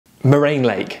Moraine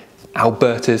Lake,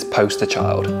 Alberta's poster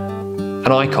child,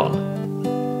 an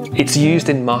icon. It's used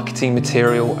in marketing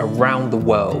material around the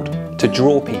world to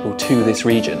draw people to this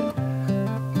region.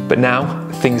 But now,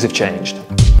 things have changed.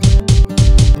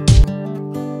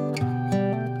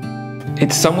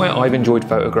 It's somewhere I've enjoyed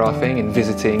photographing and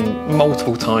visiting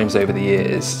multiple times over the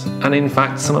years, and in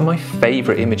fact some of my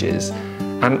favourite images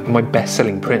and my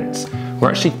best-selling prints were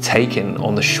actually taken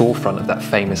on the shorefront of that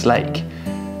famous lake.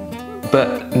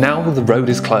 But now the road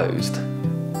is closed.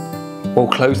 Well,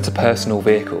 closed to personal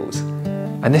vehicles,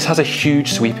 and this has a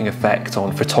huge sweeping effect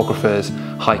on photographers,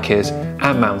 hikers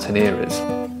and mountaineers.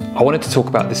 I wanted to talk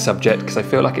about this subject because I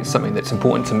feel like it's something that's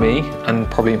important to me and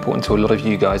probably important to a lot of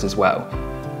you guys as well,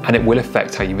 and it will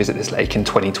affect how you visit this lake in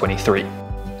 2023.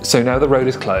 So now the road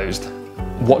is closed,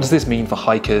 what does this mean for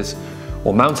hikers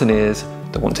or mountaineers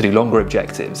that want to do longer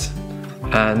objectives?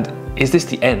 And is this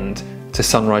the end to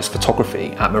sunrise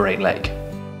photography at Moraine Lake?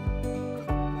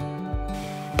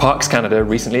 Parks Canada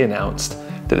recently announced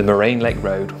that the Moraine Lake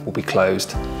Road will be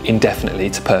closed indefinitely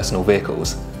to personal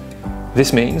vehicles.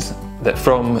 This means that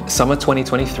from summer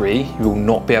 2023, you will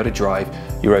not be able to drive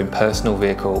your own personal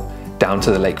vehicle down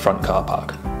to the lakefront car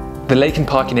park. The lake and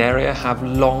parking area have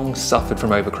long suffered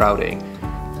from overcrowding,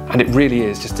 and it really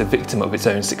is just a victim of its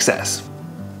own success.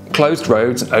 Closed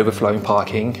roads and overflowing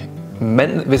parking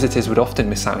meant that visitors would often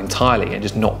miss out entirely and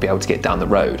just not be able to get down the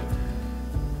road.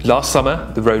 Last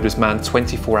summer, the road was manned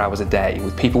 24 hours a day,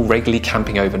 with people regularly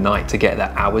camping overnight to get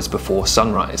there hours before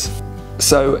sunrise.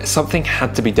 So something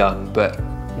had to be done, but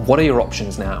what are your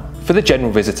options now? For the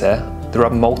general visitor, there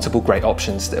are multiple great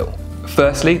options still.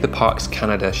 Firstly, the Parks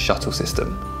Canada Shuttle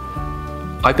system.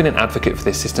 I've been an advocate for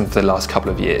this system for the last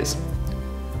couple of years.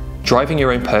 Driving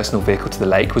your own personal vehicle to the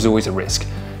lake was always a risk,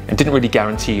 and didn't really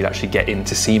guarantee you'd actually get in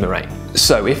to see Moraine.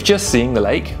 So if just seeing the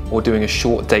lake or doing a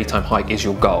short daytime hike is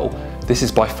your goal, this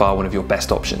is by far one of your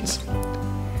best options.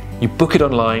 You book it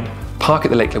online, park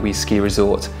at the Lake Louise ski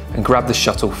resort and grab the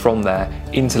shuttle from there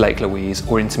into Lake Louise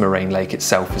or into Moraine Lake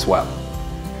itself as well.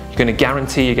 You're going to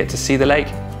guarantee you get to see the lake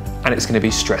and it's going to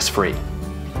be stress-free.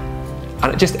 And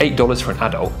at just $8 for an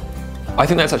adult, I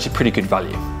think that's actually pretty good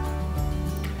value.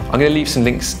 I'm going to leave some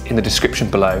links in the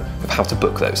description below of how to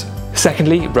book those.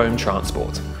 Secondly, roam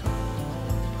transport.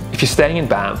 If you're staying in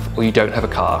Banff or you don't have a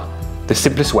car, the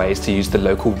simplest way is to use the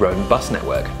local Roam bus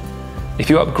network. If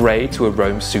you upgrade to a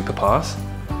Roam Superpass,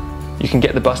 you can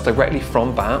get the bus directly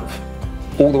from Banff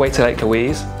all the way to Lake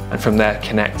Louise, and from there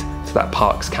connect to that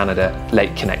Parks Canada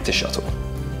Lake Connector shuttle.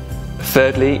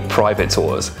 Thirdly, private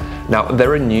tours. Now,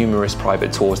 there are numerous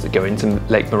private tours that go into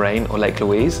Lake Moraine or Lake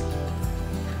Louise.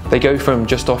 They go from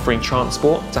just offering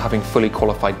transport to having fully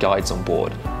qualified guides on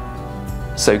board.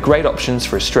 So great options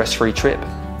for a stress-free trip,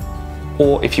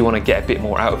 or if you want to get a bit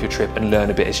more out of your trip and learn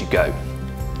a bit as you go.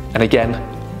 And again,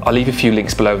 I'll leave a few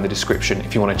links below in the description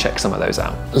if you want to check some of those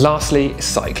out. Lastly,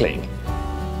 cycling.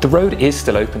 The road is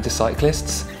still open to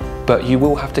cyclists, but you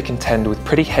will have to contend with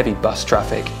pretty heavy bus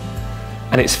traffic.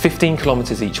 And it's 15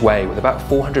 kilometers each way with about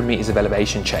 400 meters of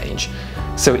elevation change,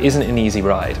 so it isn't an easy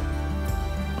ride.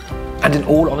 And in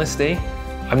all honesty,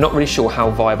 I'm not really sure how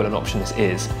viable an option this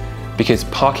is, because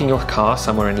parking your car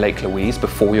somewhere in Lake Louise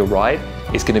before your ride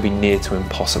is going to be near to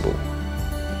impossible.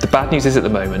 The bad news is at the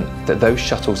moment that those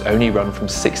shuttles only run from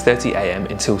 6:30 AM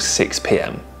until 6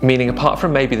 PM, meaning apart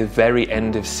from maybe the very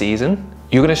end of season,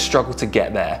 you're going to struggle to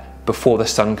get there before the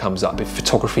sun comes up if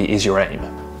photography is your aim.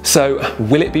 So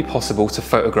will it be possible to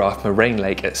photograph Moraine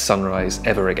Lake at sunrise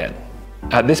ever again?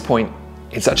 At this point,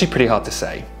 it's actually pretty hard to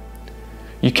say.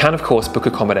 You can of course book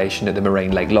accommodation at the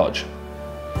Moraine Lake Lodge,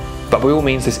 but by all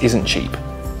means this isn't cheap,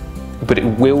 but it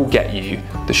will get you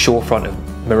the shorefront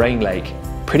of Moraine Lake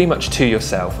pretty much to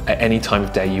yourself at any time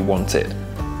of day you want it,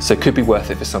 so it could be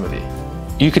worth it for some of you.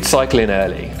 You could cycle in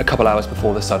early, a couple hours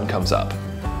before the sun comes up,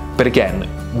 but again,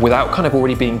 without kind of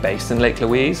already being based in Lake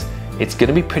Louise, it's going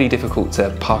to be pretty difficult to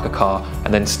park a car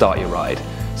and then start your ride.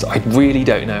 So I really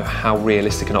don't know how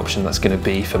realistic an option that's going to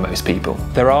be for most people.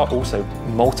 There are also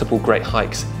multiple great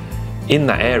hikes in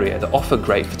that area that offer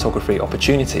great photography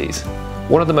opportunities.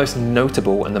 One of the most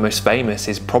notable and the most famous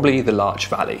is probably the Larch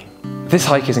Valley. This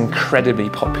hike is incredibly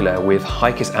popular with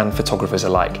hikers and photographers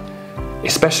alike,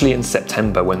 especially in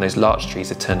September when those larch trees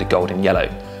have turned to golden yellow.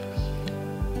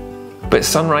 But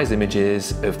sunrise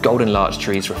images of golden larch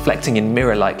trees reflecting in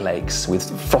mirror-like lakes with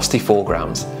frosty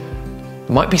foregrounds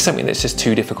might be something that's just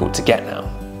too difficult to get now.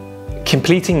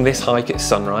 Completing this hike at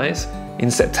sunrise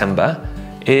in September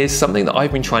is something that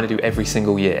I've been trying to do every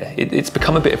single year. It's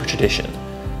become a bit of a tradition.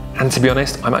 And to be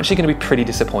honest, I'm actually going to be pretty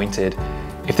disappointed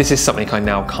if this is something I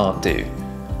now can't do.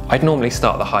 I'd normally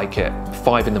start the hike at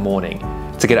 5 in the morning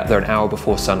to get up there an hour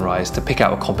before sunrise to pick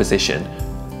out a composition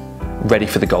ready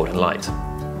for the golden light.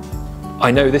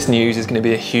 I know this news is going to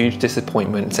be a huge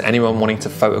disappointment to anyone wanting to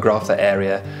photograph the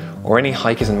area or any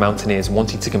hikers and mountaineers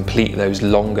wanting to complete those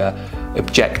longer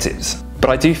objectives, but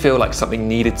I do feel like something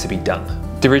needed to be done.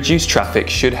 The reduced traffic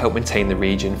should help maintain the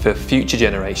region for future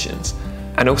generations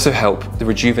and also help the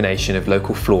rejuvenation of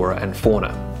local flora and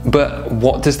fauna. But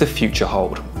what does the future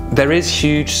hold? There is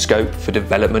huge scope for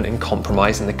development and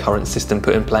compromise in the current system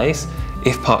put in place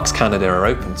if Parks Canada are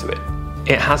open to it.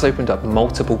 It has opened up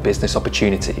multiple business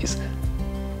opportunities.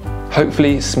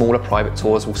 Hopefully smaller private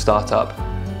tours will start up,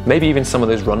 maybe even some of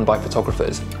those run by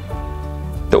photographers,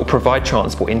 that will provide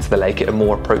transport into the lake at a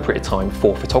more appropriate time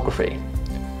for photography.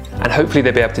 And hopefully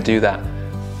they'll be able to do that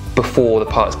before the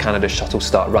Parks Canada shuttles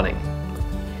start running.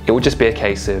 It will just be a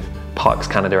case of Parks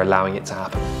Canada allowing it to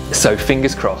happen. So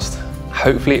fingers crossed,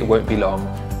 hopefully it won't be long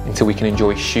until we can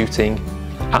enjoy shooting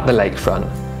at the lakefront,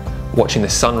 watching the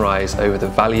sunrise over the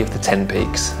Valley of the Ten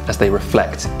Peaks as they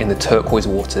reflect in the turquoise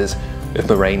waters of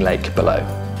Moraine Lake below.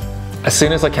 As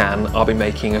soon as I can, I'll be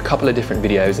making a couple of different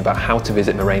videos about how to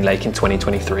visit Moraine Lake in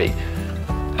 2023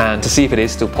 and to see if it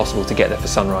is still possible to get there for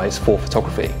sunrise for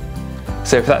photography.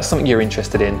 So if that's something you're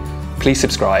interested in, please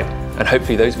subscribe, and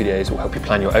hopefully those videos will help you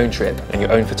plan your own trip and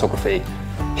your own photography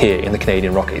here in the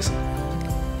Canadian Rockies.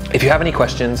 If you have any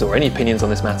questions or any opinions on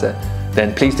this matter,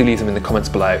 then please do leave them in the comments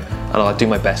below and I'll do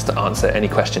my best to answer any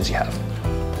questions you have.